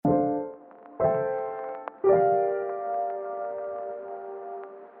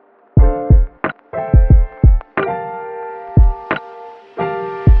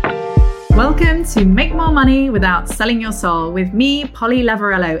Welcome to Make More Money Without Selling Your Soul with me, Polly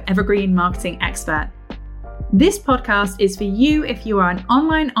Lavarello, Evergreen Marketing Expert. This podcast is for you if you are an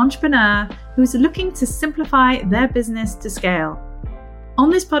online entrepreneur who's looking to simplify their business to scale. On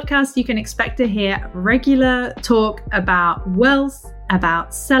this podcast, you can expect to hear regular talk about wealth,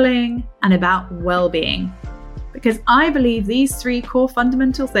 about selling, and about well-being. Because I believe these three core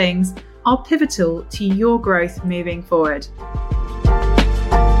fundamental things are pivotal to your growth moving forward.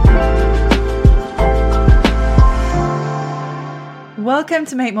 Welcome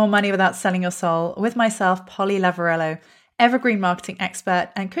to Make More Money Without Selling Your Soul with myself, Polly Lavarello, Evergreen Marketing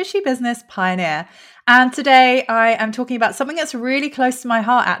Expert and cushy business pioneer. And today I am talking about something that's really close to my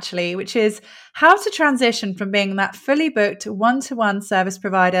heart actually, which is how to transition from being that fully booked one-to-one service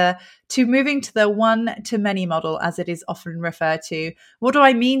provider to moving to the one-to-many model, as it is often referred to. What do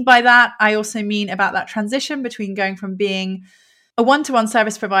I mean by that? I also mean about that transition between going from being a one-to-one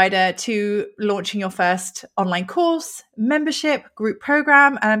service provider to launching your first online course, membership, group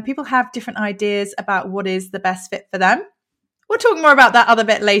program, and people have different ideas about what is the best fit for them. We'll talk more about that other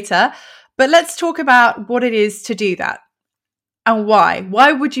bit later, but let's talk about what it is to do that and why.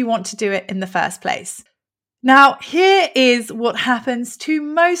 Why would you want to do it in the first place? Now, here is what happens to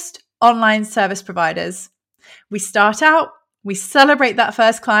most online service providers. We start out, we celebrate that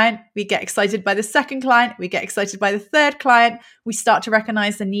first client, we get excited by the second client, we get excited by the third client, we start to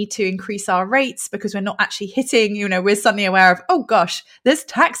recognize the need to increase our rates because we're not actually hitting, we're suddenly aware of, oh gosh, there's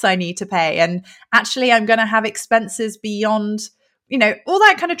tax I need to pay. And actually I'm going to have expenses beyond, all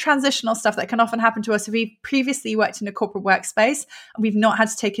that kind of transitional stuff that can often happen to us if we've previously worked in a corporate workspace and we've not had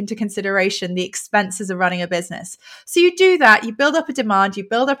to take into consideration the expenses of running a business. So you do that, you build up a demand, you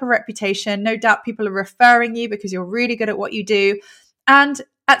build up a reputation. No doubt people are referring you because you're really good at what you do. And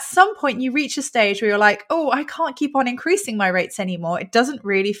at some point you reach a stage where you're like, oh, I can't keep on increasing my rates anymore. It doesn't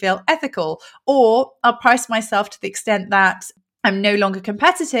really feel ethical. Or I'll price myself to the extent that I'm no longer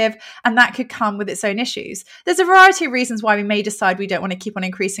competitive, and that could come with its own issues. There's a variety of reasons why we may decide we don't want to keep on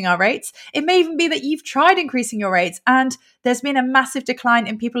increasing our rates. It may even be that you've tried increasing your rates and there's been a massive decline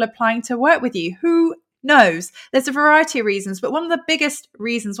in people applying to work with you. Who knows? There's a variety of reasons, but one of the biggest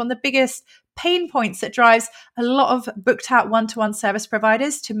reasons, one of the biggest pain points that drives a lot of booked out one-to-one service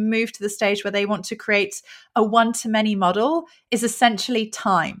providers to move to the stage where they want to create a one-to-many model is essentially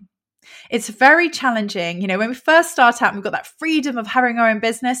time. It's very challenging. When we first start out and we've got that freedom of having our own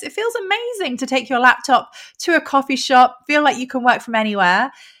business, it feels amazing to take your laptop to a coffee shop, feel like you can work from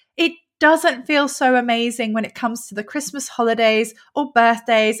anywhere. It doesn't feel so amazing when it comes to the Christmas holidays or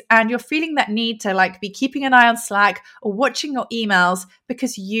birthdays and you're feeling that need to be keeping an eye on Slack or watching your emails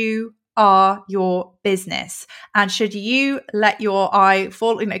because you are your business. And should you let your eye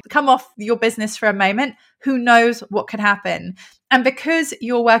fall, come off your business for a moment, who knows what could happen? And because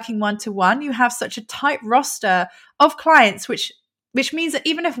you're working one-to-one, you have such a tight roster of clients, which means that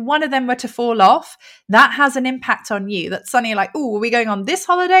even if one of them were to fall off, that has an impact on you. That's suddenly like, oh, are we going on this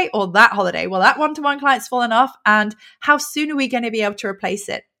holiday or that holiday? Well, that one-to-one client's fallen off, and how soon are we going to be able to replace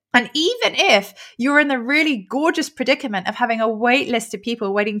it? And even if you're in the really gorgeous predicament of having a wait list of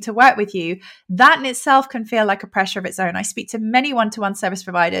people waiting to work with you, that in itself can feel like a pressure of its own. I speak to many one-to-one service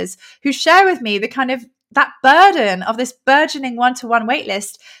providers who share with me the kind of that burden of this burgeoning one-to-one wait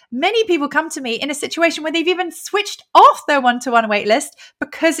list. Many people come to me in a situation where they've even switched off their one-to-one wait list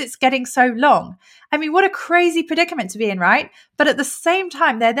because it's getting so long. I mean, what a crazy predicament to be in, right? But at the same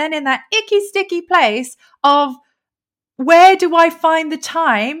time, they're then in that icky, sticky place of, where do I find the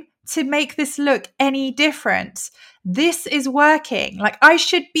time to make this look any different? This is working. I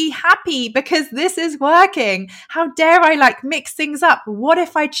should be happy because this is working. How dare I mix things up? What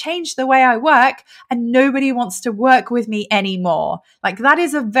if I change the way I work and nobody wants to work with me anymore? That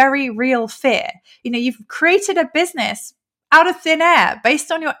is a very real fear. You've created a business out of thin air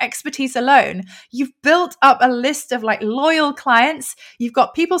based on your expertise alone. You've built up a list of loyal clients. You've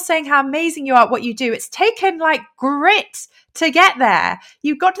got people saying how amazing you are at what you do. It's taken grit to get there.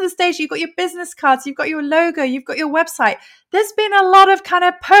 You've got to the stage, you've got your business cards, you've got your logo, you've got your website. There's been a lot of kind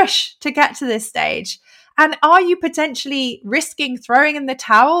of push to get to this stage. And are you potentially risking throwing in the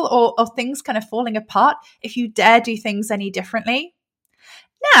towel or things kind of falling apart if you dare do things any differently?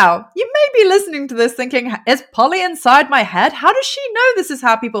 Now, you may be listening to this thinking, is Polly inside my head? How does she know this is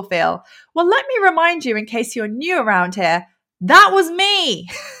how people feel? Well, let me remind you, in case you're new around here, that was me.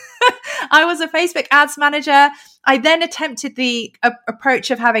 I was a Facebook ads manager. I then attempted the approach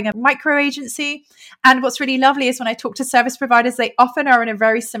of having a micro agency. And what's really lovely is when I talk to service providers, they often are in a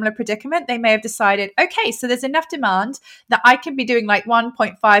very similar predicament. They may have decided, okay, so there's enough demand that I can be doing like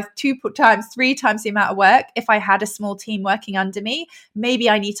 1.5, 2 times, 3 times the amount of work if I had a small team working under me. Maybe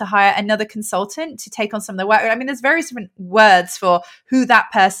I need to hire another consultant to take on some of the work. I mean, there's various different words for who that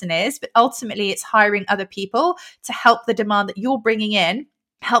person is, but ultimately it's hiring other people to help the demand that you're bringing in,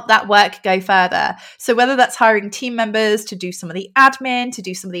 help that work go further. So whether that's hiring team members to do some of the admin, to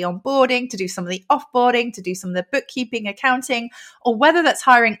do some of the onboarding, to do some of the offboarding, to do some of the bookkeeping, accounting, or whether that's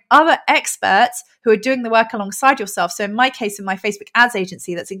hiring other experts who are doing the work alongside yourself. So in my case, in my Facebook ads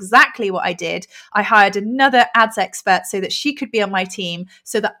agency, that's exactly what I did. I hired another ads expert so that she could be on my team,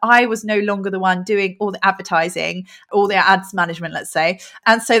 so that I was no longer the one doing all the advertising, all the ads management, let's say,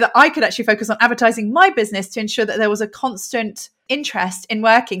 and so that I could actually focus on advertising my business to ensure that there was a constant interest in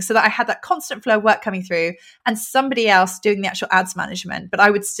working, so that I had that constant flow of work coming through and somebody else doing the actual ads management, but I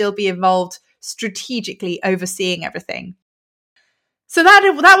would still be involved strategically overseeing everything. So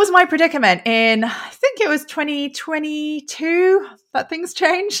that was my predicament in, I think it was 2022 that things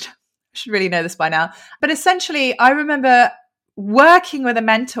changed. I should really know this by now. But essentially, I remember working with a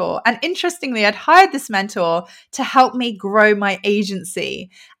mentor, and interestingly, I'd hired this mentor to help me grow my agency.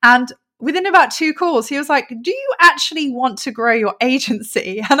 And within about 2 calls, he was like, do you actually want to grow your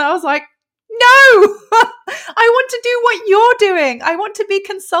agency? And I was like, no, I want to do what you're doing. I want to be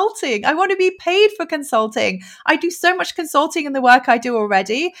consulting. I want to be paid for consulting. I do so much consulting in the work I do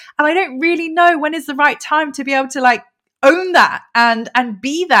already. And I don't really know when is the right time to be able to like own that and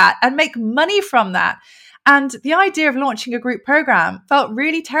be that and make money from that. And the idea of launching a group program felt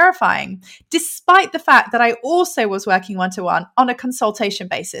really terrifying, despite the fact that I also was working one-to-one on a consultation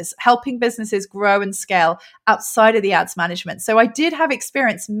basis, helping businesses grow and scale outside of the ads management. So I did have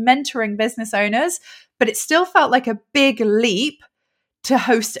experience mentoring business owners, but it still felt like a big leap to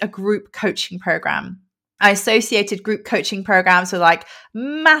host a group coaching program. I associated group coaching programs with like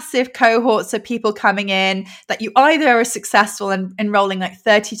massive cohorts of people coming in that you either are successful in enrolling like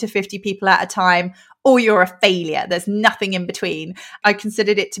 30 to 50 people at a time, or you're a failure. There's nothing in between. I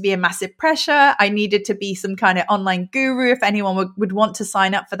considered it to be a massive pressure. I needed to be some kind of online guru if anyone would want to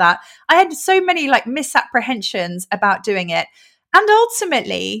sign up for that. I had so many like misapprehensions about doing it. And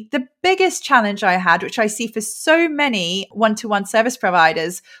ultimately, the biggest challenge I had, which I see for so many one-to-one service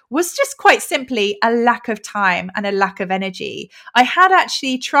providers, was just quite simply a lack of time and a lack of energy. I had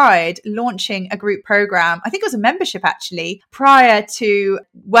actually tried launching a group program, I think it was a membership actually, prior to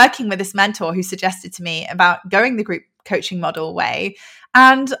working with this mentor who suggested to me about going the group coaching model way.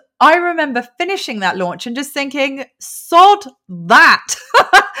 And I remember finishing that launch and just thinking, sod that.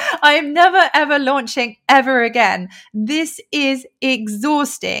 I am never, ever launching ever again. This is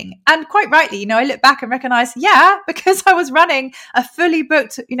exhausting. And quite rightly, I look back and recognize, because I was running a fully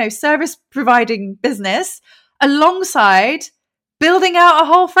booked, service providing business alongside building out a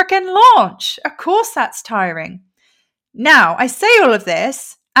whole freaking launch. Of course, that's tiring. Now, I say all of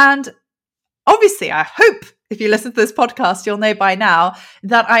this, and obviously, I hope if you listen to this podcast, you'll know by now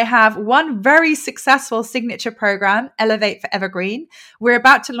that I have one very successful signature program, Elevate for Evergreen. We're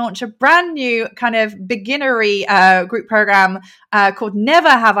about to launch a brand new kind of beginnery group program called Never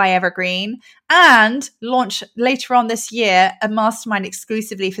Have I Evergreen, and launch later on this year a mastermind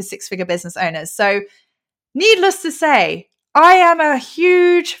exclusively for 6-figure business owners. So needless to say, I am a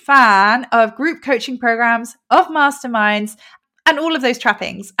huge fan of group coaching programs, of masterminds, and all of those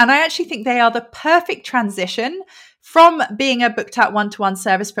trappings. And I actually think they are the perfect transition from being a booked out one-to-one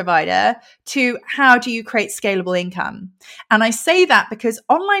service provider to how do you create scalable income. And I say that because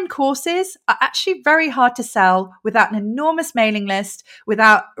online courses are actually very hard to sell without an enormous mailing list,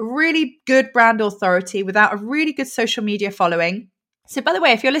 without really good brand authority, without a really good social media following. So by the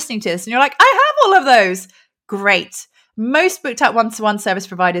way, if you're listening to this and you're like, I have all of those, great. Most booked out one-to-one service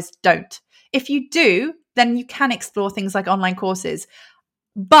providers don't. If you do, then you can explore things like online courses.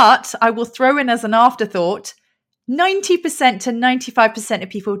 But I will throw in as an afterthought, 90% to 95% of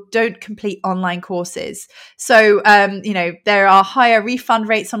people don't complete online courses. So, there are higher refund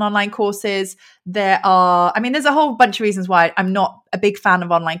rates on online courses. There's a whole bunch of reasons why I'm not a big fan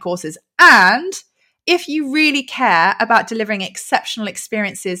of online courses. And if you really care about delivering exceptional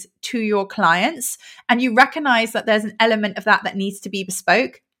experiences to your clients, and you recognize that there's an element of that needs to be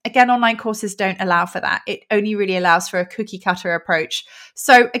bespoke, again, online courses don't allow for that. It only really allows for a cookie cutter approach.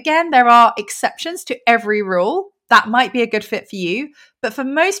 So again, there are exceptions to every rule. that might be a good fit for you. But for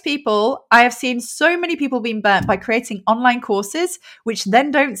most people, I have seen so many people being burnt by creating online courses, which then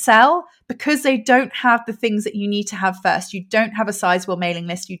don't sell because they don't have the things that you need to have first. You don't have a sizable mailing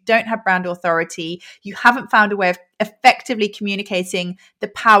list. You don't have brand authority. You haven't found a way of effectively communicating the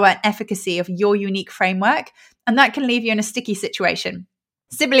power and efficacy of your unique framework. And that can leave you in a sticky situation.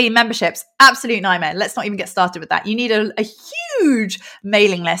 Similarly, memberships, absolute nightmare. Let's not even get started with that. You need a huge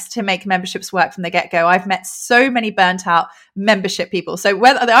mailing list to make memberships work from the get-go. I've met so many burnt out membership people. So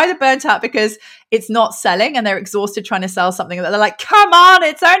whether they're either burnt out because it's not selling and they're exhausted trying to sell something that they're like, come on,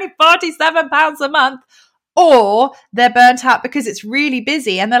 it's only £47 a month. Or they're burnt out because it's really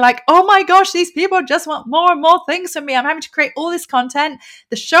busy and they're like, oh my gosh, these people just want more and more things from me. I'm having to create all this content.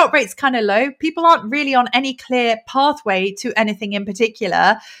 The show up rate's kind of low. People aren't really on any clear pathway to anything in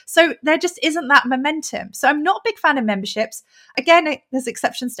particular. So there just isn't that momentum. So I'm not a big fan of memberships. Again, there's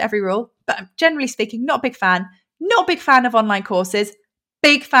exceptions to every rule, but generally speaking, not a big fan. Not a big fan of online courses.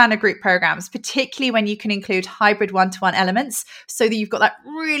 Big fan of group programs, particularly when you can include hybrid one-to-one elements so that you've got that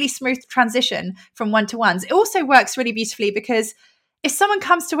really smooth transition from one-to-ones. It also works really beautifully because if someone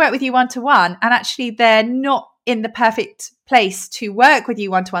comes to work with you one-to-one and actually they're not in the perfect place to work with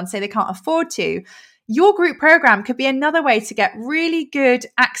you one-to-one, say they can't afford to, your group program could be another way to get really good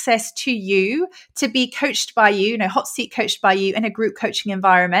access to you, to be coached by you, hot seat coached by you in a group coaching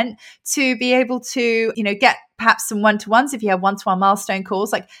environment, to be able to, get perhaps some one-to-ones if you have one-to-one milestone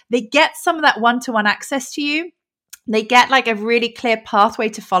calls. Like they get some of that one-to-one access to you. They get like a really clear pathway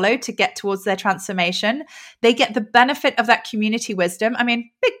to follow to get towards their transformation. They get the benefit of that community wisdom. I mean,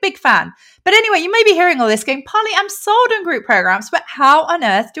 big fan. But anyway, you may be hearing all this going, Polly, I'm sold on group programs, but how on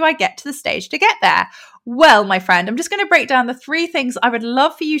earth do I get to the stage to get there? Well, my friend, I'm just going to break down the 3 things I would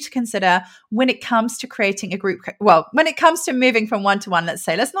love for you to consider when it comes to creating a group. Well, when it comes to moving from one-to-one, let's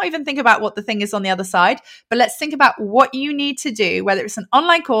say, let's not even think about what the thing is on the other side, but let's think about what you need to do, whether it's an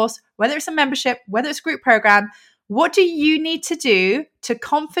online course, whether it's a membership, whether it's a group program. What do you need to do to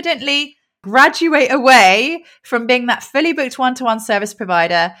confidently graduate away from being that fully booked one-to-one service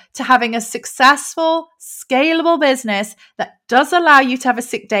provider to having a successful, scalable business that does allow you to have a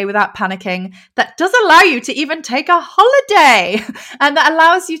sick day without panicking, that does allow you to even take a holiday, and that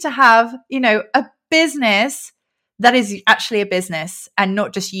allows you to have, a business that is actually a business and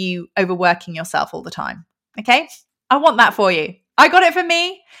not just you overworking yourself all the time. Okay? I want that for you. I got it for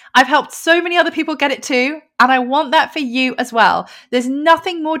me. I've helped so many other people get it too. And I want that for you as well. There's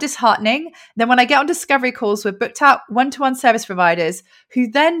nothing more disheartening than when I get on discovery calls with booked out one-to-one service providers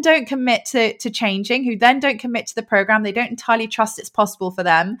who then don't commit to changing, who then don't commit to the program. They don't entirely trust it's possible for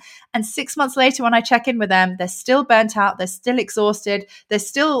them. And 6 months later, when I check in with them, they're still burnt out. They're still exhausted. They're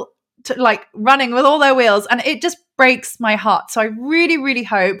still running with all their wheels, and it just breaks my heart. So I really, really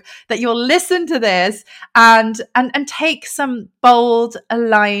hope that you'll listen to this and take some bold,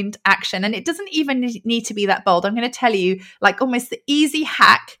 aligned action. And it doesn't even need to be that bold. I'm going to tell you almost the easy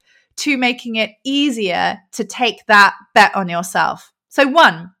hack to making it easier to take that bet on yourself. So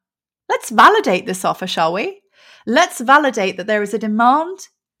 1, let's validate this offer, shall we? Let's validate that there is a demand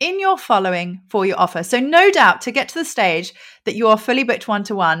in your following for your offer. So no doubt to get to the stage that you are fully booked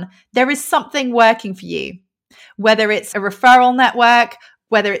one-to-one, there is something working for you, whether it's a referral network,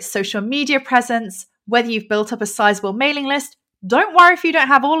 whether it's social media presence, whether you've built up a sizable mailing list. Don't worry if you don't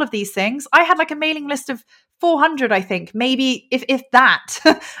have all of these things. I had a mailing list of 400, I think, maybe if that,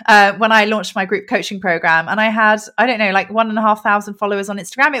 when I launched my group coaching program. And I had, 1,500 followers on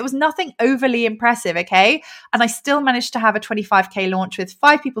Instagram. It was nothing overly impressive, okay? And I still managed to have a 25K launch with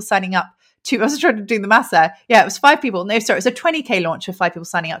 5 people signing up to, I was trying to do the math there. Yeah, it was 5 people. No, sorry, it was a 20K launch with 5 people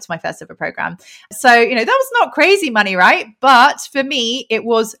signing up to my first ever program. So, that was not crazy money, right? But for me, it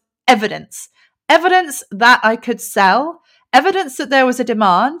was evidence that I could sell, evidence that there was a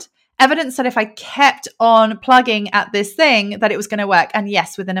demand, evidence that if I kept on plugging at this thing, that it was going to work. And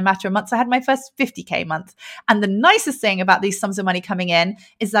yes, within a matter of months, I had my first 50K month. And the nicest thing about these sums of money coming in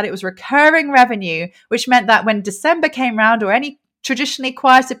is that it was recurring revenue, which meant that when December came around, or any traditionally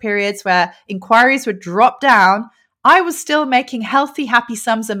quieter periods where inquiries would drop down, I was still making healthy, happy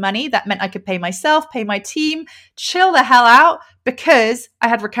sums of money. That meant I could pay myself, pay my team, chill the hell out, because I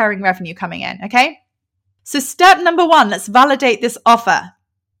had recurring revenue coming in. Okay. So step number 1, let's validate this offer.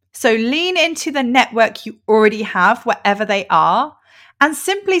 So lean into the network you already have, wherever they are, and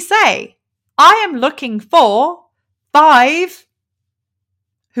simply say, I am looking for 5,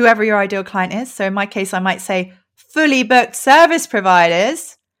 whoever your ideal client is. So in my case, I might say fully booked service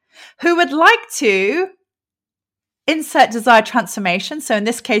providers who would like to insert desired transformation. So in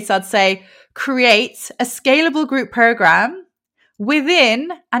this case, I'd say create a scalable group program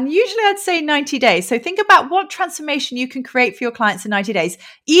within, and usually I'd say 90 days. So think about what transformation you can create for your clients in 90 days.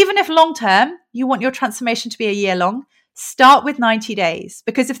 Even if long term, you want your transformation to be a year long, start with 90 days.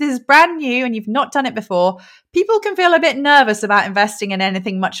 Because if this is brand new and you've not done it before, people can feel a bit nervous about investing in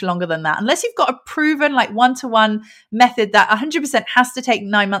anything much longer than that. Unless you've got a proven like one-to-one method that 100% has to take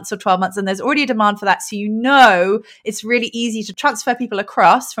 9 months or 12 months, and there's already a demand for that. So you know it's really easy to transfer people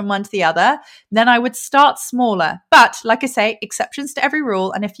across from one to the other, then I would start smaller. But like I say, exceptions to every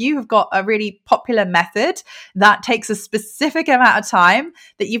rule. And if you have got a really popular method that takes a specific amount of time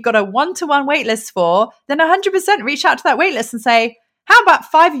that you've got a one-to-one waitlist for, then 100% reach out to that waitlist and say, how about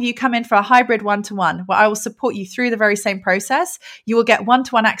 5 of you come in for a hybrid one-to-one where I will support you through the very same process? You will get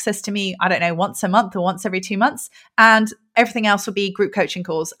one-to-one access to me, I don't know, once a month or once every 2 months. And everything else will be group coaching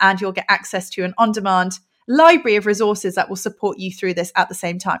calls. And you'll get access to an on-demand library of resources that will support you through this at the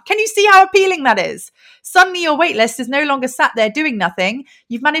same time. Can you see how appealing that is? Suddenly your waitlist is no longer sat there doing nothing.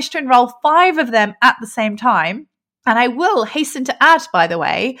 You've managed to enroll 5 of them at the same time. And I will hasten to add, by the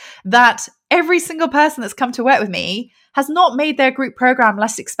way, that every single person that's come to work with me has not made their group program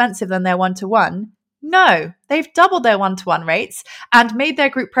less expensive than their one-to-one. No, they've doubled their one-to-one rates and made their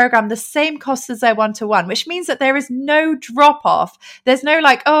group program the same cost as their one-to-one, which means that there is no drop off. There's no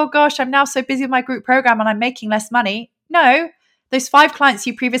like, oh gosh, I'm now so busy with my group program and I'm making less money. No, those 5 clients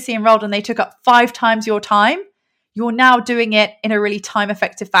you previously enrolled and they took up 5 times your time, you're now doing it in a really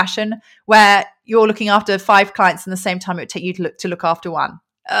time-effective fashion where you're looking after 5 clients in the same time it would take you to look after one.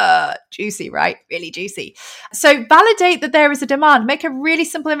 Juicy, right? Really juicy. So validate that there is a demand. Make a really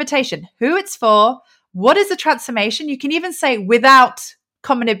simple invitation. Who it's for, what is the transformation? You can even say without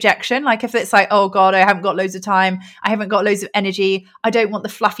common objection. Like if it's like, oh God, I haven't got loads of time. I haven't got loads of energy. I don't want the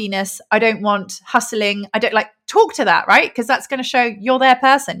fluffiness. I don't want hustling. I don't like talk to that, right? Because that's going to show you're their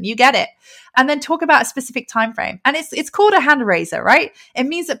person. You get it. And then talk about a specific time frame. And it's called a hand raiser, right? It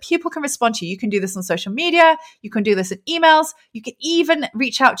means that people can respond to you. You can do this on social media. You can do this in emails. You can even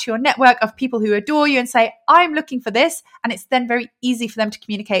reach out to your network of people who adore you and say, I'm looking for this. And it's then very easy for them to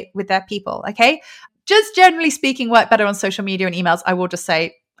communicate with their people, okay? Just generally speaking, work better on social media and emails, I will just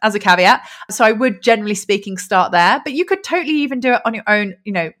say as a caveat. So I would generally speaking start there, but you could totally even do it on your own,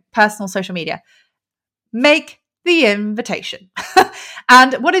 personal social media. Make the invitation.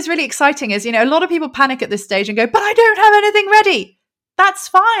 And what is really exciting is, a lot of people panic at this stage and go, but I don't have anything ready. That's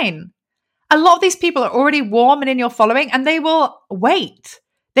fine. A lot of these people are already warm and in your following, and they will wait.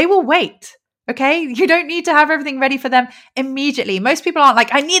 They will wait. Okay. You don't need to have everything ready for them immediately. Most people aren't like,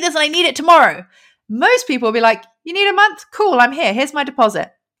 I need this and I need it tomorrow. Most people will be like, you need a month? Cool. I'm here. Here's my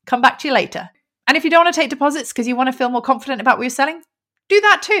deposit. Come back to you later. And if you don't want to take deposits because you want to feel more confident about what you're selling, do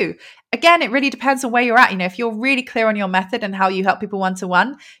that too. Again, it really depends on where you're at. If you're really clear on your method and how you help people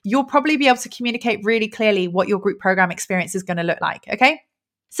one-to-one, you'll probably be able to communicate really clearly what your group program experience is going to look like. Okay.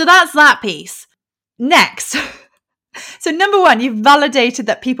 So that's that piece. Next. So number 1, you've validated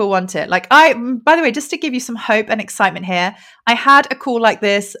that people want it. By the way, just to give you some hope and excitement here, I had a call like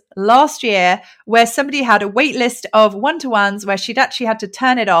this last year where somebody had a wait list of one-to-ones where she'd actually had to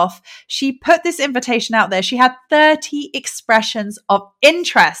turn it off. She put this invitation out there. She had 30 expressions of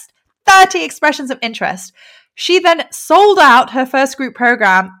interest. 30 expressions of interest. She then sold out her first group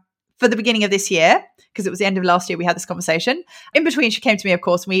program for the beginning of this year, because it was the end of last year we had this conversation. In between, she came to me, of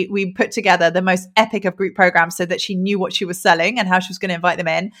course, and we put together the most epic of group programs so that she knew what she was selling and how she was going to invite them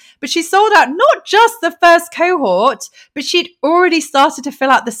in. But she sold out not just the first cohort, but she'd already started to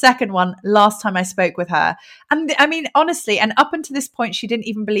fill out the second one last time I spoke with her. And I mean, honestly, and up until this point, she didn't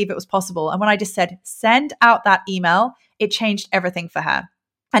even believe it was possible. And when I just said, send out that email, it changed everything for her.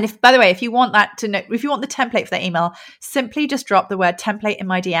 And by the way, if you want if you want the template for that email, simply just drop the word template in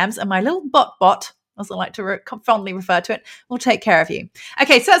my DMs and my little bot, as I like to fondly refer to it, will take care of you.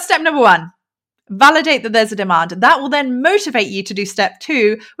 Okay, so that's step number 1. Validate that there's a demand. That will then motivate you to do step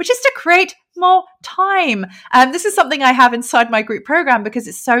 2, which is to create more time. This is something I have inside my group program because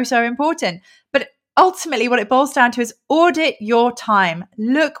it's so, so important. But ultimately, what it boils down to is audit your time.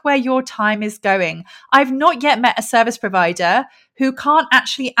 Look where your time is going. I've not yet met a service provider who can't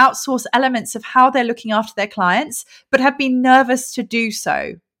actually outsource elements of how they're looking after their clients, but have been nervous to do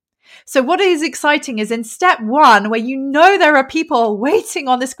so. So what is exciting is in step 1, where there are people waiting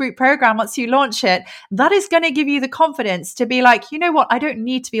on this group program once you launch it, that is going to give you the confidence to be like, you know what? I don't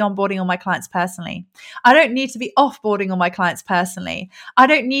need to be onboarding all my clients personally. I don't need to be offboarding all my clients personally. I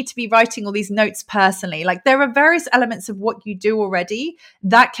don't need to be writing all these notes personally. Like there are various elements of what you do already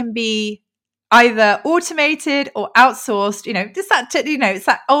that can be either automated or outsourced. It's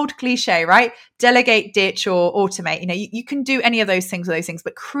that old cliche, right? Delegate, ditch, or automate. You can do any of those things,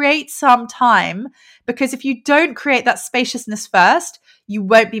 but create some time, because if you don't create that spaciousness first, you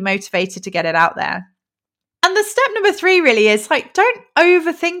won't be motivated to get it out there. And the step number 3 really is don't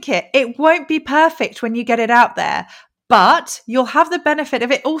overthink it. It won't be perfect when you get it out there, but you'll have the benefit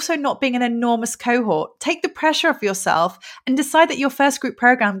of it also not being an enormous cohort. Take the pressure off yourself and decide that your first group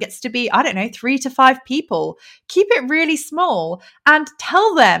program gets to be, 3 to 5 people. Keep it really small and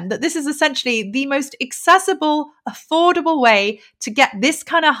tell them that this is essentially the most accessible, affordable way to get this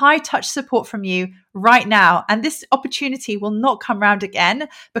kind of high touch support from you right now. And this opportunity will not come around again,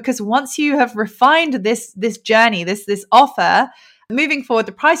 because once you have refined this journey, this offer, moving forward,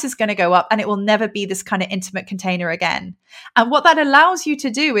 the price is going to go up and it will never be this kind of intimate container again. And what that allows you to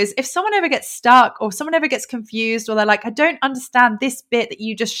do is, if someone ever gets stuck or someone ever gets confused, or they're like, I don't understand this bit that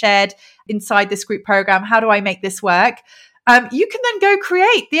you just shared inside this group program, how do I make this work? You can then go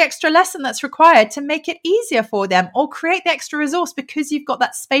create the extra lesson that's required to make it easier for them, or create the extra resource, because you've got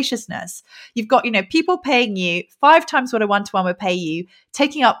that spaciousness. You've got, people paying you 5 times what a one-to-one would pay you,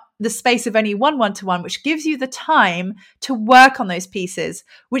 taking up the space of only one-to-one, which gives you the time to work on those pieces,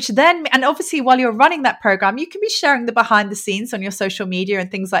 which then, and obviously while you're running that program, you can be sharing the behind the scenes on your social media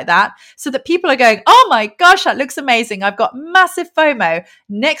and things like that, so that people are going, oh my gosh, that looks amazing. I've got massive FOMO.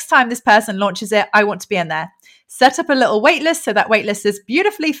 Next time this person launches it, I want to be in there. Set up a little wait list, so that wait list is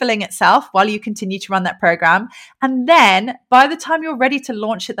beautifully filling itself while you continue to run that program. And then by the time you're ready to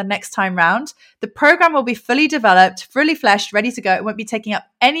launch it the next time round, the program will be fully developed, fully fleshed, ready to go. It won't be taking up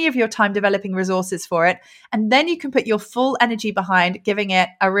any of your time developing resources for it. And then you can put your full energy behind giving it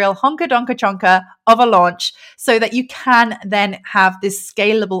a real honka-donka-chonka of a launch, so that you can then have this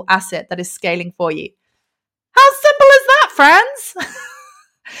scalable asset that is scaling for you. How simple is that, friends?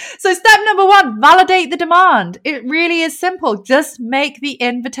 So step number 1, validate the demand. It really is simple. Just make the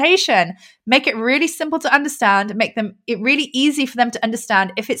invitation. Make it really simple to understand. Make it really easy for them to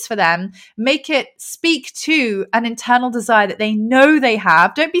understand if it's for them. Make it speak to an internal desire that they know they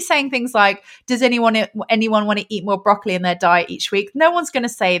have. Don't be saying things like, does anyone want to eat more broccoli in their diet each week? No one's going to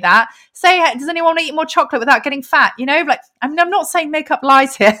say that. Say, does anyone want to eat more chocolate without getting fat? I'm not saying make up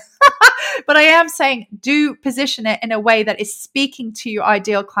lies here. But I am saying, do position it in a way that is speaking to your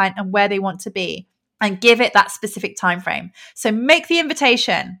ideal client and where they want to be, and give it that specific time frame. So make the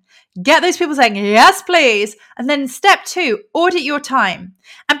invitation, get those people saying, yes, please. And then step 2, audit your time.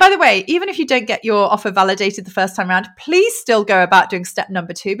 And by the way, even if you don't get your offer validated the first time around, please still go about doing step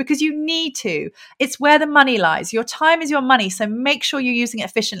number 2, because you need to. It's where the money lies. Your time is your money. So make sure you're using it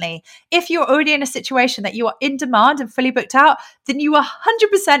efficiently. If you're already in a situation that you are in demand and fully booked out, then you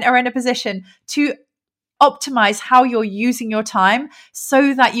 100% are in a position to optimize how you're using your time,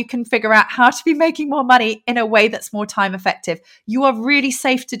 so that you can figure out how to be making more money in a way that's more time effective. You are really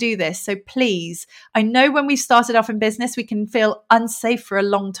safe to do this. So please, I know when we started off in business, we can feel unsafe for a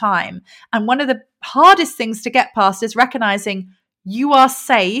long time. And one of the hardest things to get past is recognizing you are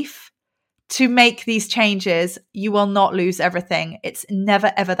safe to make these changes. You will not lose everything. It's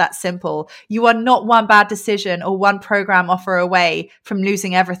never, ever that simple. You are not one bad decision or one program offer away from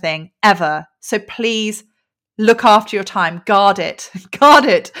losing everything, ever. So please, look after your time, guard it.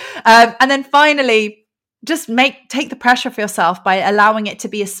 And then finally, just take the pressure off yourself by allowing it to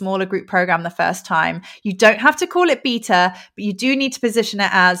be a smaller group program the first time. You don't have to call it beta, but you do need to position it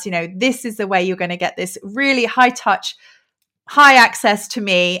as, this is the way you're going to get this really high touch, high access to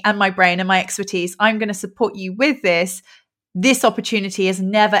me and my brain and my expertise. I'm going to support you with this. This opportunity is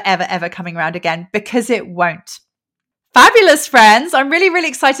never, ever, ever coming around again, because it won't. Fabulous, friends. I'm really, really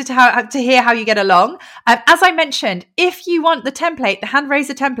excited to hear how you get along. As I mentioned, if you want the template, the hand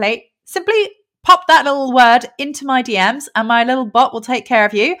raiser template, simply pop that little word into my DMs and my little bot will take care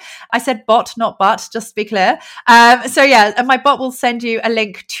of you. I said bot, not but, just to be clear. And my bot will send you a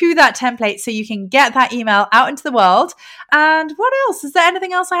link to that template so you can get that email out into the world. And what else? Is there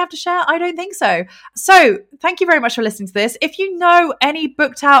anything else I have to share? I don't think so. So thank you very much for listening to this. If you know any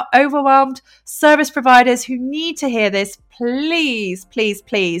booked out, overwhelmed service providers who need to hear this, please, please,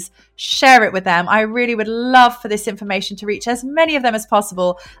 please share it with them. I really would love for this information to reach as many of them as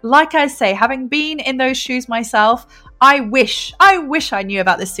possible. Like I say, having been in those shoes myself, I wish I knew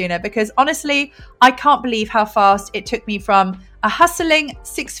about this sooner, because honestly, I can't believe how fast it took me from a hustling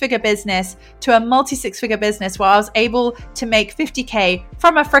 6-figure business to a multi-6-figure business where I was able to make 50K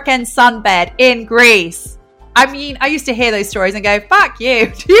from a freaking sunbed in Greece. I mean, I used to hear those stories and go, fuck you,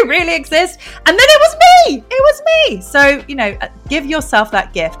 do you really exist? And then it was me. So, give yourself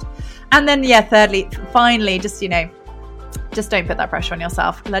that gift. And then, thirdly, finally, just, Just don't put that pressure on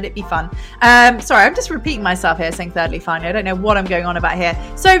yourself. Let it be fun. Sorry, I'm just repeating myself here saying thirdly, finally. I don't know what I'm going on about here.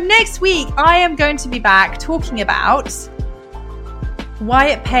 So next week, I am going to be back talking about why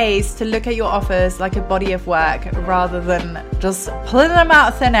it pays to look at your offers like a body of work rather than just pulling them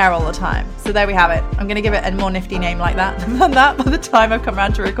out of thin air all the time. So there we have it. I'm going to give it a more nifty name like that than that by the time I've come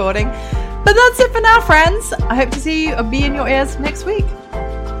around to recording. But that's it for now, friends. I hope to see you or be in your ears next week.